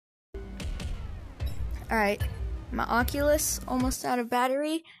Alright, my Oculus almost out of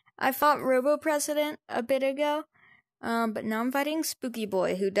battery. I fought Robo President a bit ago, but now I'm fighting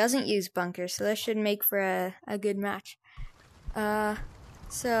Spookyboi, who doesn't use bunkers, so that should make for a good match. So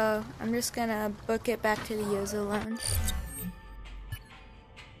I'm just gonna book it back to the Yozo Lounge.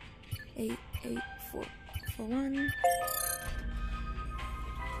 88441.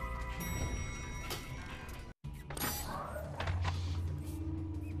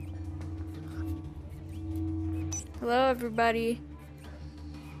 Hello, everybody.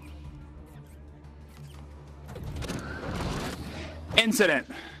 Incident.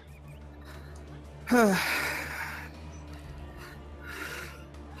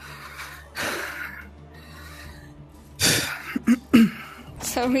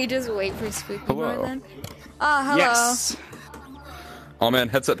 So we just wait for Spookyboi then? Oh, hello. Yes. Oh man,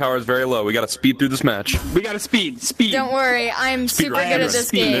 headset power is very low. We gotta speed through this match. We gotta speed. Don't worry, I'm super good at this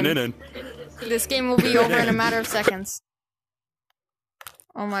game. This game will be over in a matter of seconds.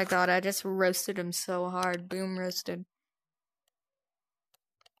 Oh my god, I just roasted him so hard. Boom, roasted.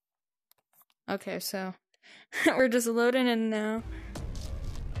 Okay, so we're just loading in now.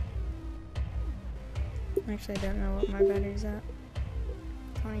 Actually, I don't know what my battery's at.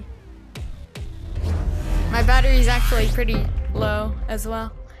 20. My battery's actually pretty low as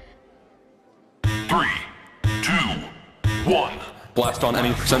well. 3, 2, 1. Blast on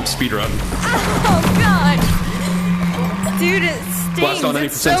any percent speedrun. Oh god! Dude, it stings. Blast on any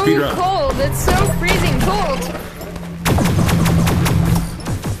it's so speedrun. cold. It's so freezing cold.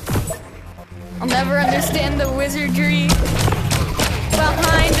 I'll never understand the wizardry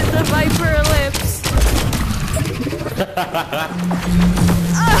behind the Viper ellipse.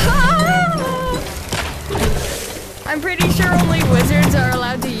 I'm pretty sure only wizards are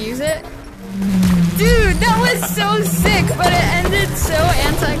allowed to use it. Dude, that was so sick, but it ended so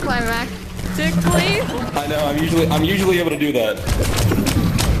anticlimactically. I know. I'm usually able to do that.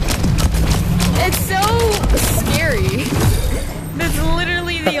 It's so scary. That's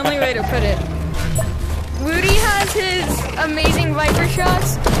literally the only way to put it. Woody has his amazing Viper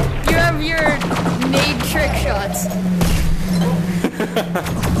shots. You have your nade trick shots.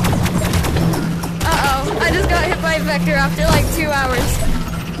 Uh-oh, I just got hit by a vector after like 2 hours.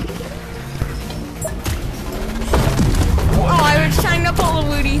 Oh, I was trying to pull a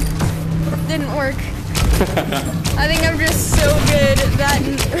Woody. Didn't work. I think I'm just so good that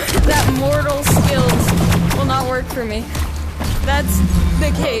mortal skills will not work for me. That's the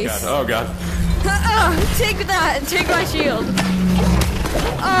case. Oh god. Take that! Take my shield!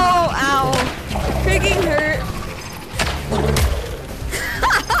 Oh, ow. Freaking hurt.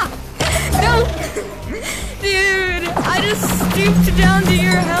 No! Dude, I just stooped down to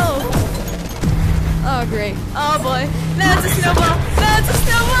your health. Oh, great. Oh, boy. That's a snowball! That's a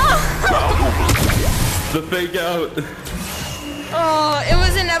snowball! The fake out. Oh, it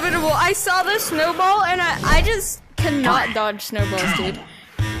was inevitable. I saw the snowball, and I just cannot dodge snowballs, dude.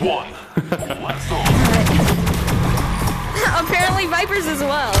 1. Let's go. Apparently Vipers as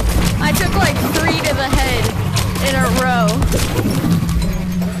well. I took like 3 to the head in a row.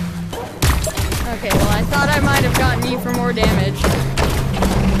 Okay, well I thought I might have gotten you for more damage.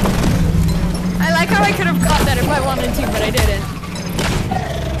 I like how I could have caught that if I wanted to, but I didn't.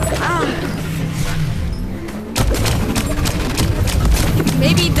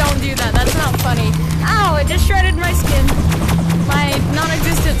 Maybe don't do that, that's not funny. Ow, it just shredded my skin. My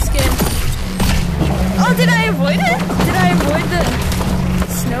non-existent skin. Oh, did I avoid it? Did I avoid the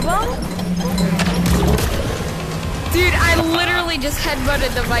snowball? Dude, I literally just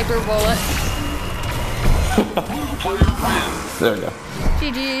headbutted the Viper bullet. There we go.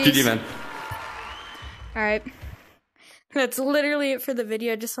 GG's. GG, man. Alright. That's literally it for the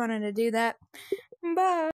video. Just wanted to do that. Bye.